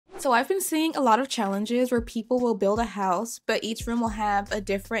So I've been seeing a lot of challenges where people will build a house, but each room will have a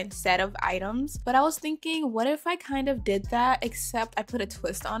different set of items. But I was thinking, what if I kind of did that, except I put a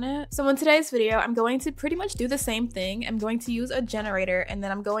twist on it? So in today's video, I'm going to pretty much do the same thing. I'm going to use a generator and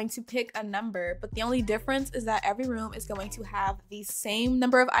then I'm going to pick a number, but the only difference is that every room is going to have the same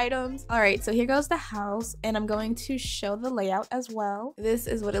number of items. All right, so here goes the house and I'm going to show the layout as well. This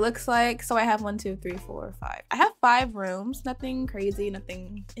is what it looks like. So I have 1, 2, 3, 4, 5. I have 5 rooms, nothing crazy,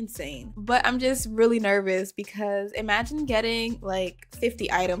 nothing insane, but I'm just really nervous because imagine getting like 50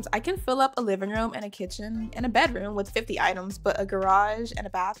 items. I can fill up a living room and a kitchen and a bedroom with 50 items, but a garage and a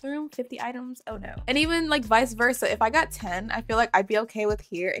bathroom, 50 items? Oh no. And even like vice versa, if I got 10, I feel like I'd be okay with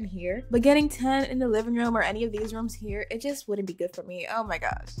here and here, but getting 10 in the living room or any of these rooms here, it just wouldn't be good for me. Oh my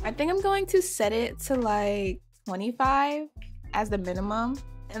gosh. I think I'm going to set it to like 25 as the minimum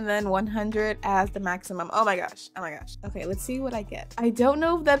and then 100 as the maximum. Oh my gosh. Oh my gosh. Okay, let's see what I get. I don't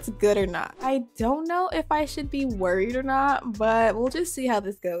know if that's good or not. I don't know if I should be worried or not, but we'll just see how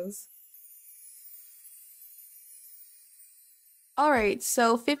this goes. All right,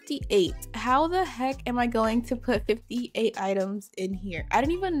 so 58. How the heck am I going to put 58 items in here? I don't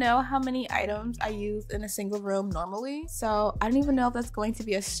even know how many items I use in a single room normally, so I don't even know if that's going to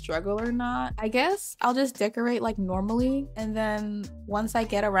be a struggle or not. I guess I'll just decorate like normally, and then once I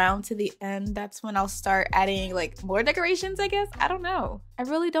get around to the end, that's when I'll start adding like more decorations, I guess. I don't know. I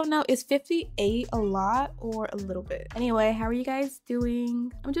really don't know. Is 58 a lot or a little bit? Anyway, how are you guys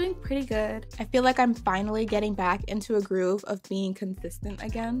doing? I'm doing pretty good. I feel like I'm finally getting back into a groove of being consistent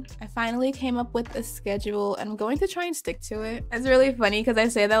again. I finally came up with a schedule and I'm going to try and stick to it. It's really funny because I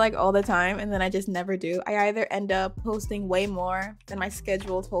say that like all the time and then I just never do. I either end up posting way more than my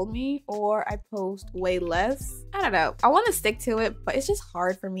schedule told me or I post way less. I don't know. I want to stick to it, but it's just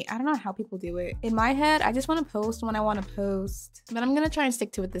hard for me. I don't know how people do it. In my head, I just want to post when I want to post, but I'm gonna try and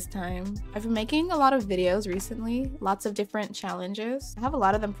stick to it this time. I've been making a lot of videos recently, lots of different challenges. I have a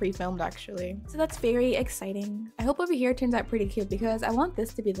lot of them pre-filmed actually, so that's very exciting. I hope over here turns out pretty cute because I want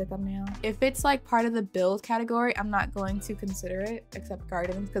this to be the thumbnail. If it's like part of the build category, I'm not going to consider it, except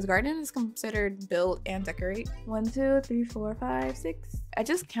gardens, because garden is considered build and decorate. 1, 2, 3, 4, 5, 6. I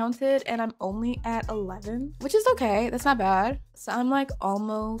just counted and I'm only at 11, which is okay. That's not bad. So I'm like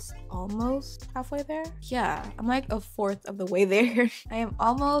almost halfway there. Yeah, I'm like a fourth of the way there. I am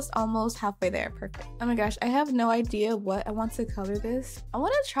almost halfway there. Perfect. Oh my gosh, I have no idea what I want to color this. I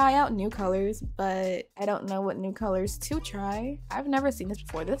want to try out new colors, but I don't know what new colors to try. I've never seen this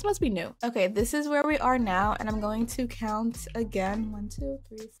before. This must be new. Okay, this is where we are now and I'm going to count again. 1, 2,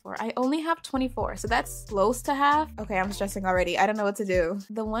 3, 4. I only have 24, so that's close to half. Okay, I'm stressing already. I don't know what to do.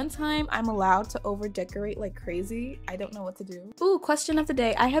 The one time I'm allowed to over decorate like crazy, I don't know what to do. Ooh, question of the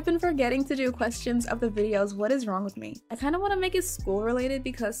day. I have been forgetting to do questions of the videos. What is wrong with me? I kind of want to make it school related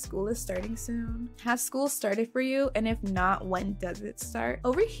because school is starting soon. Has school started for you? And if not, when does it start?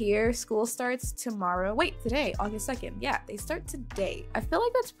 Over here, school starts tomorrow. Wait, today, August 2nd. Yeah, they start today. I feel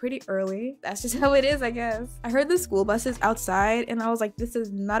like that's pretty early. That's just how it is, I guess. I heard the school buses outside and I was like, this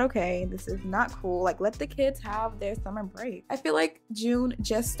is not okay. This is not cool. Like, let the kids have their summer break. I feel like June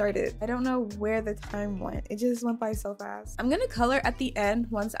just started. I don't know where the time went. It just went by so fast. I'm gonna color at the end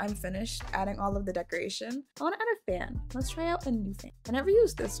once I'm finished adding all of the decoration. I want to add a fan. Let's try out a new fan. I never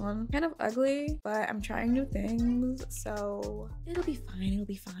used this one. Kind of ugly, but I'm trying new things, so it'll be fine. It'll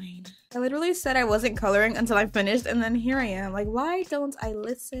be fine. I literally said I wasn't coloring until I finished, and then here I am. Like, why don't I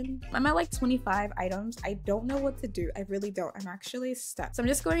listen? I'm at like 25 items. I don't know what to do. I really don't. I'm actually stuck. So I'm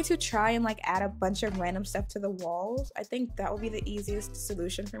just going to try and like add a bunch of random stuff to the walls. I think that will be the easiest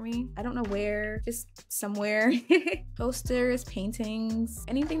solution for me. I don't know where, just somewhere. Posters, paintings,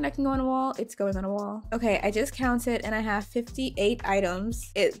 anything that can go on a wall, it's going on a wall. Okay, I just counted and I have 58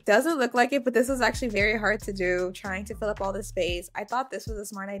 items. It doesn't look like it, but this was actually very hard to do, trying to fill up all the space. I thought this was a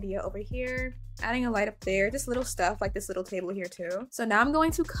smart idea over here. Adding a light up there, just little stuff like this little table here too. So now I'm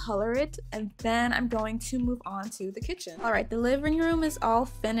going to color it and then I'm going to move on to the kitchen. All right, the living room is all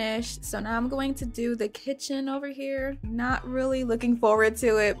finished. So now I'm going to do the kitchen over here. Not really looking forward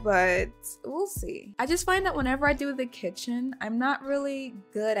to it, but we'll see. I just find that whenever I do the kitchen, I'm not really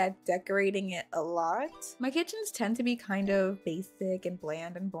good at decorating it a lot. My kitchens tend to be kind of basic and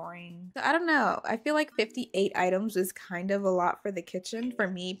bland and boring. So I don't know. I feel like 58 items is kind of a lot for the kitchen for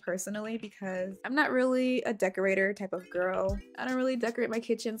me personally because because I'm not really a decorator type of girl. I don't really decorate my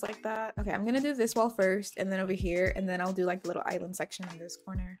kitchens like that. Okay, I'm gonna do this wall first and then over here, and then I'll do like the little island section in this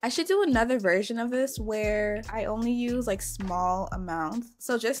corner. I should do another version of this where I only use like small amounts.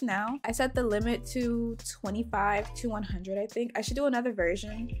 So just now I set the limit to 25 to 100. I think I should do another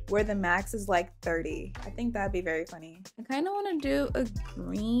version where the max is like 30. I think that'd be very funny. I kind of want to do a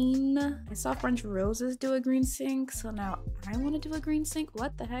green. I saw French Roses do a green sink, so now I want to do a green sink.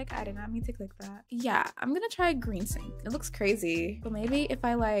 What the heck? I did not mean to click that. Yeah, I'm gonna try a green sink. It looks crazy, but maybe if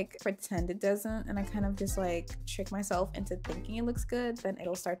I like pretend it doesn't and I kind of just like trick myself into thinking it looks good, then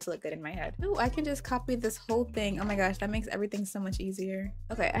it'll start to look good in my head. Ooh, I can just copy this whole thing. Oh my gosh, that makes everything so much easier.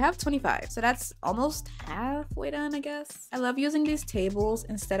 Okay, I have 25, so that's almost halfway done, I guess. I love using these tables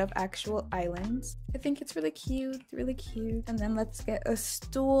instead of actual islands. I think it's really cute, really cute. And then let's get a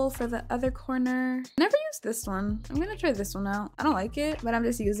stool for the other corner. Never used this one. I'm gonna try this one out. I don't like it, but I'm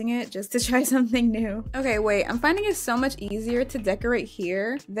just using it just to try something new. Okay, wait, I'm finding it so much easier to decorate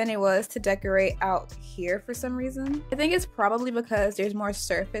here than it was to decorate out here for some reason. I think it's probably because there's more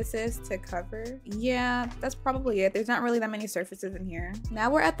surfaces to cover. Yeah, that's probably it. There's not really that many surfaces in here. Now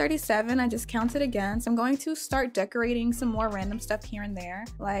we're at 37. I just counted again. So I'm going to start decorating some more random stuff here and there,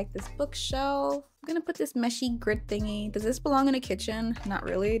 like this bookshelf. I'm gonna put this meshy grid thingy. Does this belong in a kitchen? Not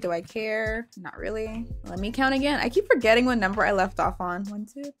really. Do I care? Not really. Let me count again. I keep forgetting what number I left off on. 1,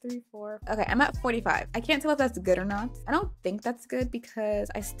 2, 3, 4. Okay, I'm at 45. I can't tell if that's good or not. I don't think that's good because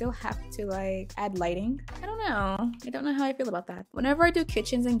I still have to like add lighting. I don't know. I don't know how I feel about that. Whenever I do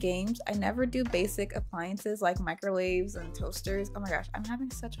kitchens and games, I never do basic appliances like microwaves and toasters. Oh my gosh, I'm having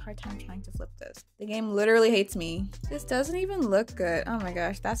such a hard time trying to flip this. The game literally hates me. This doesn't even look good. Oh my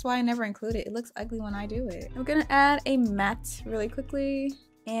gosh, that's why I never include it. It looks ugly when I do it. I'm gonna add a mat really quickly,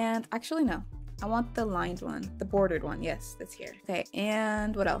 and actually no, I want the lined one, the bordered one. Yes, that's here. Okay,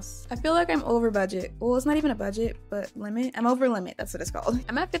 and what else? I feel like I'm over budget. Well, it's not even a budget, but limit. I'm over limit, that's what it's called.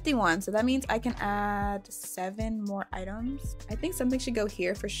 I'm at 51, so that means I can add 7 more items. I think something should go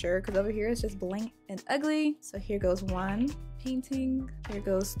here for sure, because over here is just blank and ugly. So here goes 1 painting. Here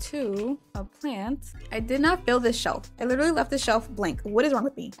goes 2, a plant. I did not fill this shelf. I literally left the shelf blank. What is wrong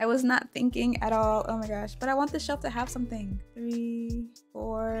with me? I was not thinking at all. Oh my gosh, but I want the shelf to have something. 3,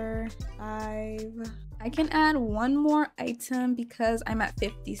 4, 5. I can add 1 more item because I'm at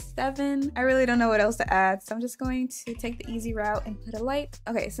 57. I really don't know what else to add, so I'm just going to take the easy route and put a light.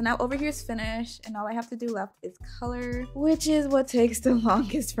 Okay, so now over here is finished, and all I have to do left is color, which is what takes the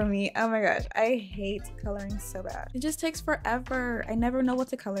longest for me. Oh my gosh, I hate coloring so bad. It just takes forever. I never know what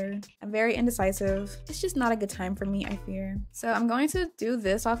to color. I'm very indecisive. It's just not a good time for me, I fear. So I'm going to do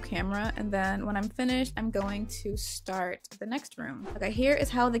this off camera, and then when I'm finished, I'm going to start the next room. Okay, here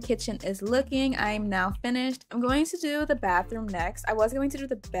is how the kitchen is looking. I'm now finished. I'm going to do the bathroom next. I was going to do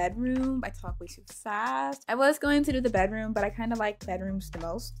the bedroom. I talk way too fast. I was going to do the bedroom, but I kind of like bedrooms the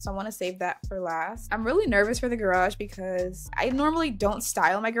most, so I want to save that for last. I'm really nervous for the garage because I normally don't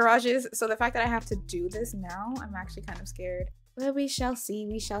style my garages, so the fact that I have to do this now, I'm actually kind of scared. But we shall see,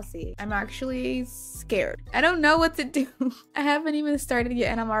 we shall see. I'm actually scared. I don't know what to do. I haven't even started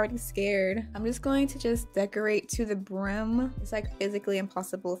yet and I'm already scared. I'm just going to just decorate to the brim. It's like physically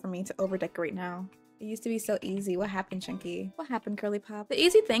impossible for me to over decorate now. It used to be so easy. What happened, Chunky? What happened, Curly Pop? The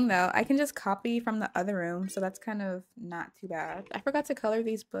easy thing though, I can just copy from the other room, so that's kind of not too bad. I forgot to color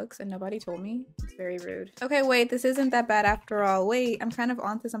these books and nobody told me. It's very rude. Okay, wait, this isn't that bad after all. Wait, I'm kind of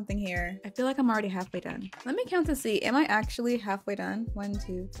onto something here. I feel like I'm already halfway done. Let me count and see. Am I actually halfway done? 1,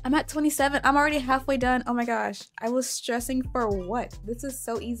 2. I'm at 27. I'm already halfway done. Oh my gosh. I was stressing for what? This is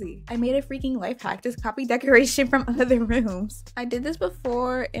so easy. I made a freaking life hack. Just copy decoration from other rooms. I did this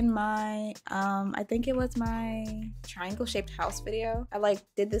before in my, I think it was my triangle shaped house video. I like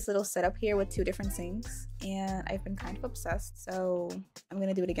did this little setup here with 2 different sinks and I've been kind of obsessed, so I'm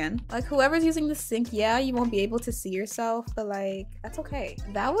gonna do it again. Like whoever's using the sink, yeah, you won't be able to see yourself, but like that's okay.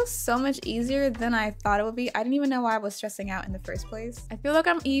 That was so much easier than I thought it would be. I didn't even know why I was stressing out in the first place. I feel like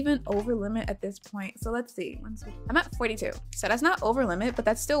I'm even over limit at this point, so let's see. I'm at 42, so that's not over limit, but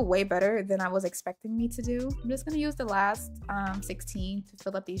that's still way better than I was expecting me to do. I'm just gonna use the last 16 to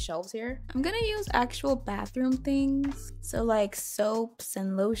fill up these shelves here. I'm gonna use actual bathroom things, so like soaps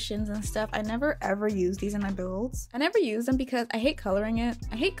and lotions and stuff. I never ever use these these in my builds. I never use them because I hate coloring it.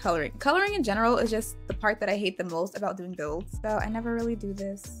 I hate coloring. Coloring in general is just the part that I hate the most about doing builds. So I never really do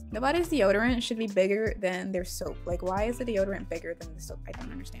this. Nobody's deodorant should be bigger than their soap. Like, why is the deodorant bigger than the soap? I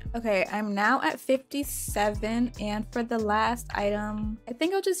don't understand. Okay, I'm now at 57, and for the last item, I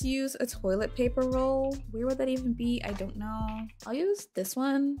think I'll just use a toilet paper roll. Where would that even be? I don't know. I'll use this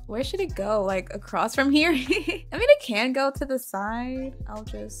one. Where should it go? Like across from here? I mean, it can go to the side. I'll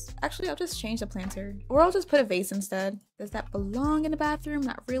just change the planter, or I'll just put a vase instead. Does that belong in the bathroom?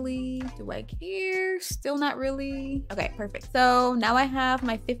 Not really. Do I care? Still not really. Okay, perfect. So now I have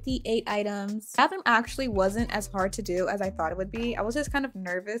my 58 items. Bathroom actually wasn't as hard to do as I thought it would be. I was just kind of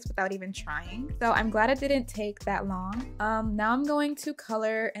nervous without even trying. So I'm glad it didn't take that long. Now I'm going to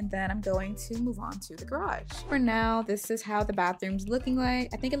color, and then I'm going to move on to the garage. For now, this is how the bathroom's looking like.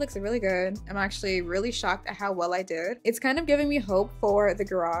 I think it looks really good. I'm actually really shocked at how well I did. It's kind of giving me hope for the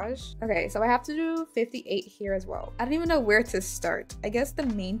garage. Okay, so I have to do 58 here as well. I don't even know where to start. I guess the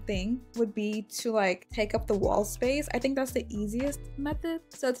main thing would be to like take up the wall space. I think that's the easiest method.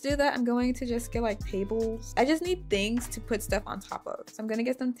 So to do that, I'm going to just get like tables. I just need things to put stuff on top of. So I'm gonna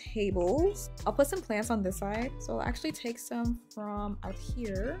get some tables. I'll put some plants on this side. So I'll actually take some from out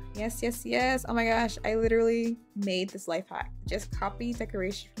here. Yes, yes, yes. Oh my gosh, I literally made this life hack. Just copy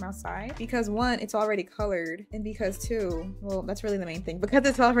decoration from outside, because one, it's already colored, and because two, well, that's really the main thing, because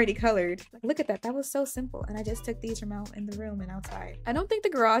it's already colored. Like, look at that. That was so simple. And I just took these from out in the room and outside. I don't think the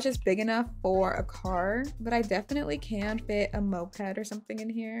garage is big enough for a car, but I definitely can fit a moped or something in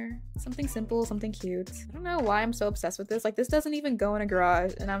here. Something simple, something cute. I don't know why I'm so obsessed with this. Like, this doesn't even go in a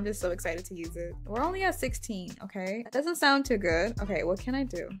garage, and I'm just so excited to use it. We're only at 16, okay? That doesn't sound too good. Okay, what can I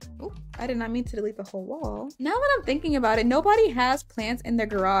do? Oh, I did not mean to delete the whole wall. Now that I'm thinking about it, nobody has plants in their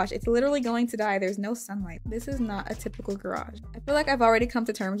garage. It's literally going to die. There's no sunlight. This is not a typical garage. I feel like I've already come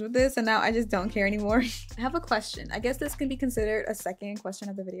to terms with this, and now I just don't care anymore. I have a question. I guess this can be considered a second question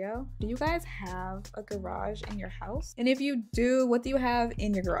of the video. Do you guys have a garage in your house? And if you do, what do you have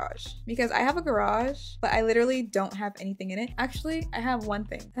in your garage? Because I have a garage, but I literally don't have anything in it. Actually, I have one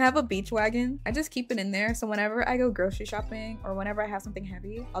thing. I have a beach wagon. I just keep it in there, so whenever I go grocery shopping or whenever I have something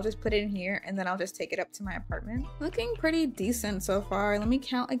heavy, I'll just put it in here, and then I'll just take it up to my apartment. Looking pretty decent so far. Let me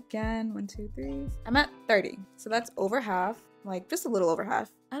count again. 1, 2, 3. I'm at 30, so that's over half. Like, just a little over half.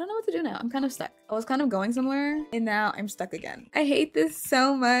 I don't know what to do now. I'm kind of stuck. I was kind of going somewhere, and now I'm stuck again. I hate this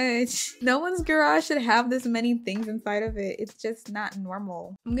so much. No one's garage should have this many things inside of it. It's just not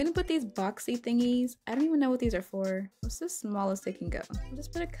normal. I'm gonna put these boxy thingies. I don't even know what these are for. What's the smallest they can go? I'll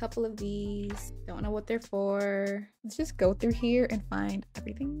just put a couple of these. Don't know what they're for. Let's just go through here and find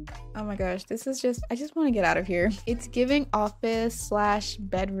everything. Oh my gosh, this is just, I just want to get out of here. It's giving office slash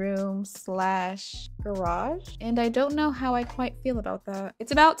bedroom slash garage, and I don't know how I quite feel about that.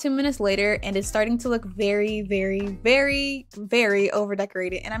 It's about 2 minutes later, and it's starting to look very, very, very, very over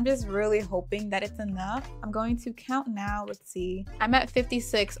decorated, and I'm just really hoping that it's enough. I'm going to count now. Let's see. I'm at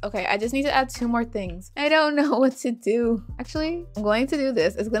 56. Okay, I just need to add 2 more things. I don't know what to do. Actually, I'm going to do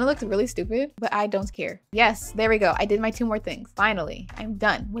this. It's gonna look really stupid, but I don't care. Yes, there we go. I did my 2 more things. Finally, I'm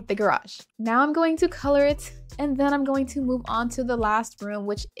done with the garage. Now I'm going to color it, and then I'm going to move on to the last room,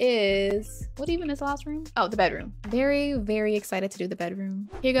 which is, what even is the last room? Oh, the bedroom. Very, very excited to do the bedroom.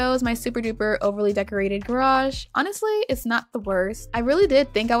 Here goes my super duper overly decorated garage. Honestly, it's not the worst. I really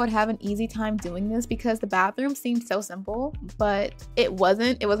did think I would have an easy time doing this because the bathroom seemed so simple, but it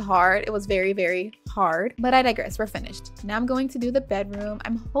wasn't. It was hard. It was very, very hard, but I digress. We're finished. Now I'm going to do the bedroom.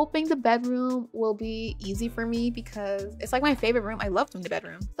 I'm hoping the bedroom will be easy for me because it's like my favorite room. I love doing the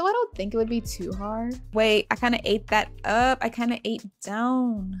bedroom, so I don't think it would be too hard. Wait, I kind of ate that up. I kind of ate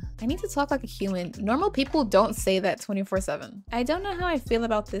down. I need to talk like a human. Normal people don't say that 24/7. I don't know how I feel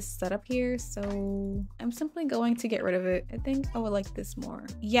about this setup here, so I'm simply going to get rid of it. I think I would like this more.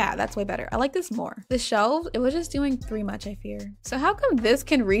 Yeah, that's way better. I like this more. The shelves, it was just doing 3 much, I fear. So how come this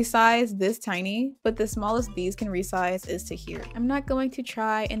can resize this tiny, but the smallest these can resize is to here? I'm not going to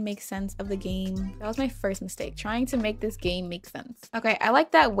try and make sense of the game. That was my first mistake, trying to make this game make sense. Okay, I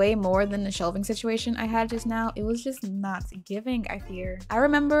like that way more than the shelving situation I had just now. It was just not giving, I fear. I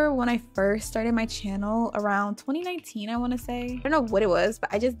remember when I first started my channel around 2019, I want to say. I don't know what it was,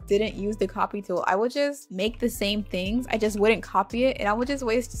 but I just didn't use the copy tool. I would just make the same things. I just wouldn't copy it, and I would just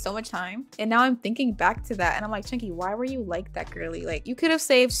waste so much time. And now I'm thinking back to that, and I'm like, Chunky, why were you like that, girly? Like, you could have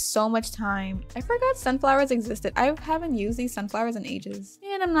saved so much time. I forgot sunflowers existed. I haven't used these sunflowers in ages.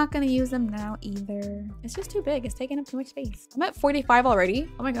 And I'm not gonna use them now either. It's just too big. It's taking up too much space. I'm at 45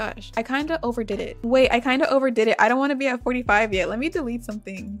 already. Oh my gosh. I kind of overdid it. Wait, I kind of overdid it. I don't want to be at 45 yet. Let me delete some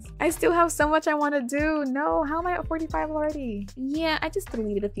things. I still have so much I want to do. No, how am I at 45 already? Yeah, I just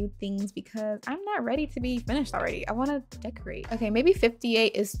deleted a few things because I'm not ready to be finished already. I want to decorate. Okay, maybe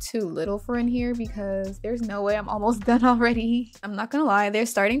 58 is too little for in here because there's no way I'm almost done already. I'm not gonna lie, there's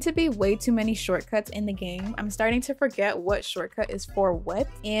starting to be way too many shortcuts in the game. I'm starting to forget what shortcut is for what,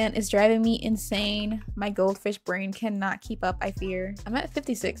 and it's driving me insane. My goldfish brain cannot keep up, I fear. I'm at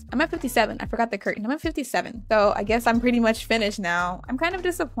 56. I'm at 57. I forgot the curtain. I'm at 57. So I guess I'm pretty much finished now. I'm kind of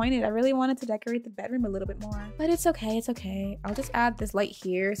disappointed. I really wanted to decorate the bedroom a little bit more, but it's okay. It's okay. I'll just add this light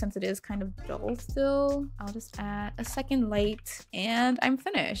here since it is kind of dull still. I'll just add a second light and I'm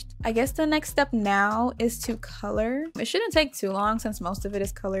finished. I guess the next step now is to color. It shouldn't take too long since most of it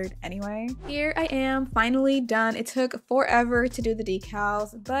is colored anyway. Here I am, finally done. It took forever to do the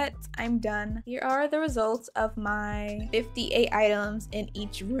decals, but I'm done. Here are the results of my 58 items in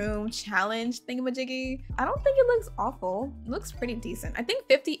each room challenge thingamajiggy. I don't think it looks awful. It looks pretty decent. I think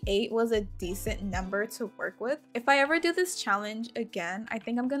 58 was a decent number to work with. If I ever do this challenge again, I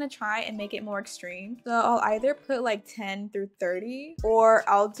think I'm gonna try and make it more extreme. So I'll either put like 10 through 30 or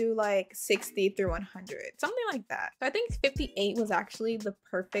I'll do like 60 through 100, something like that. So I think 58 was actually the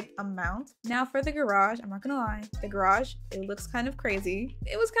perfect amount. Now for the garage, I'm not gonna lie, the garage, it looks kind of crazy.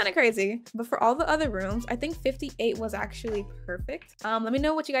 It was kind of crazy, but for all the other rooms, I think 58 was actually perfect. Let me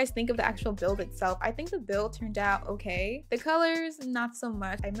know what you guys think of the actual build itself. I think the build turned out okay. The colors, not so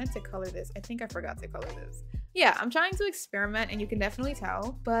much. I meant to color this. I think I forgot to color this. Yeah, I'm trying to experiment and you can definitely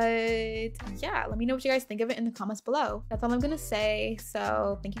tell, but yeah, let me know what you guys think of it in the comments below. That's all I'm gonna say.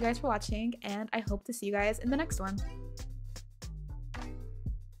 So thank you guys for watching and I hope to see you guys in the next one.